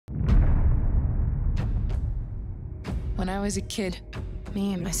When I was a kid,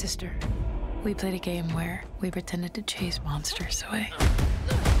 me and my sister, we played a game where we pretended to chase monsters away.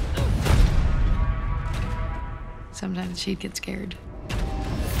 Sometimes she'd get scared.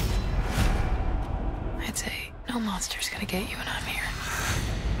 I'd say, no monster's gonna get you when I'm here.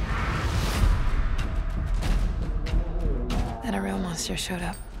 Then a real monster showed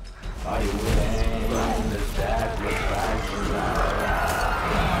up.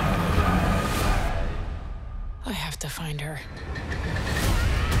 I have to find her.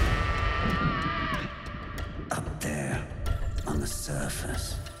 Up there, on the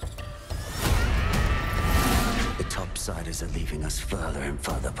surface. The topsiders are leaving us further and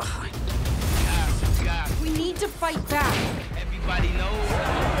further behind. We need to fight back. Everybody knows.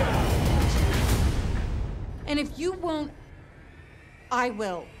 And if you won't, I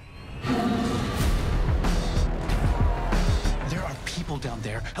will. There are people down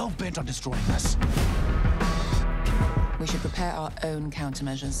there hell-bent on destroying us. We should prepare our own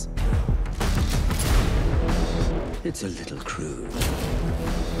countermeasures. It's a little crude.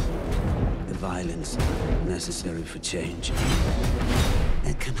 The violence necessary for change.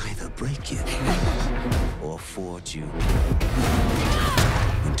 It can either break you or forge you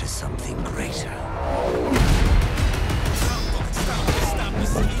into something greater.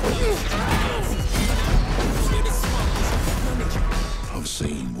 I've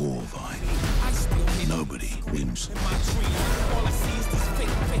seen war, Vine. Nobody wins.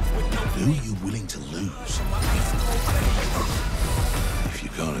 Who are you willing to lose? If you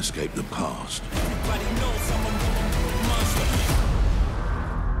can't escape the past.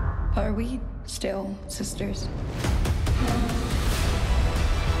 Are we still sisters?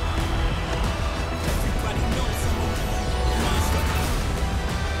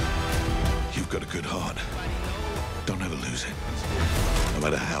 You've got a good heart. Don't ever lose it. No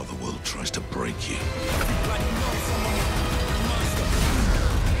matter how the world tries to break you.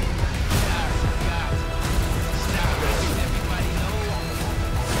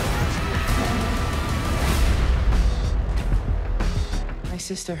 My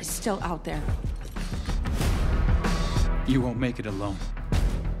sister is still out there. You won't make it alone.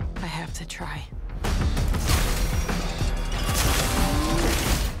 I have to try.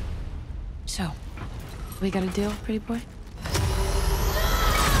 So, we got a deal, pretty boy?